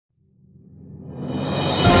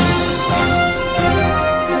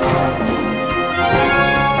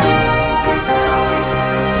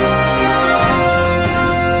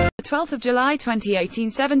12th of July 2018,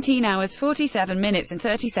 17 hours 47 minutes and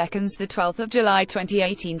 30 seconds. The 12th of July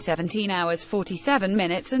 2018, 17 hours 47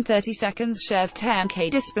 minutes and 30 seconds. Shares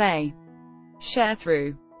 10K display.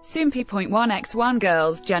 Sharethrough. Soompi.1x1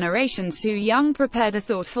 Girls' Generation Sooyoung prepared a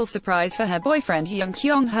thoughtful surprise for her boyfriend Jung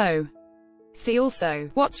Kyung. See also,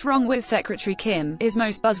 What's Wrong with Secretary Kim? Is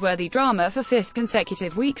most buzzworthy drama for fifth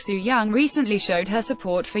consecutive week. Sooyoung recently showed her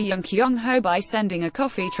support for Jung Kyung by sending a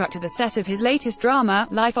coffee truck to the set of his latest drama,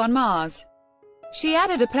 Life on Mars. She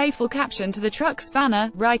added a playful caption to the truck's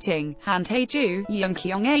banner, writing, "Hantae-ju, Jung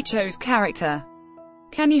Kyung-ho's character.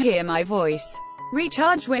 Can you hear my voice?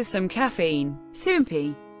 Recharge with some caffeine."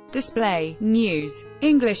 Soompi. Display, News.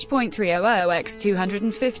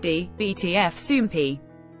 English.300x250, BTF Soompi.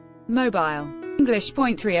 Mobile.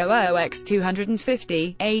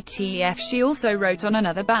 English.300x250, ATF. She also wrote on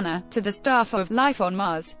another banner, "To the staff of Life on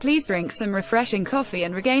Mars, please drink some refreshing coffee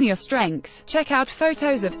and regain your strength." Check out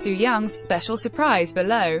photos of Sooyoung's special surprise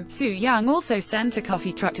below. Sooyoung also sent a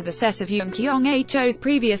coffee truck to the set of Jung Kyung-ho's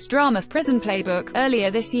previous drama Prison Playbook, earlier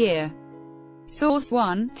this year. Source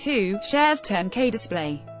 1-2, shares 10K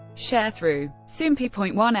display. Sharethrough.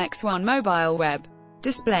 Soompi.1x1 Mobile Web.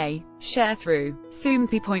 Display. Sharethrough.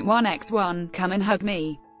 Soompi.1x1, Come and Hug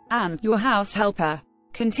Me. And Your House Helper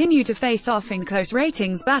continue to face off in close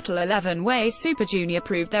ratings battle. 11 ways Super Junior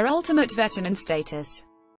proved their ultimate veteran status.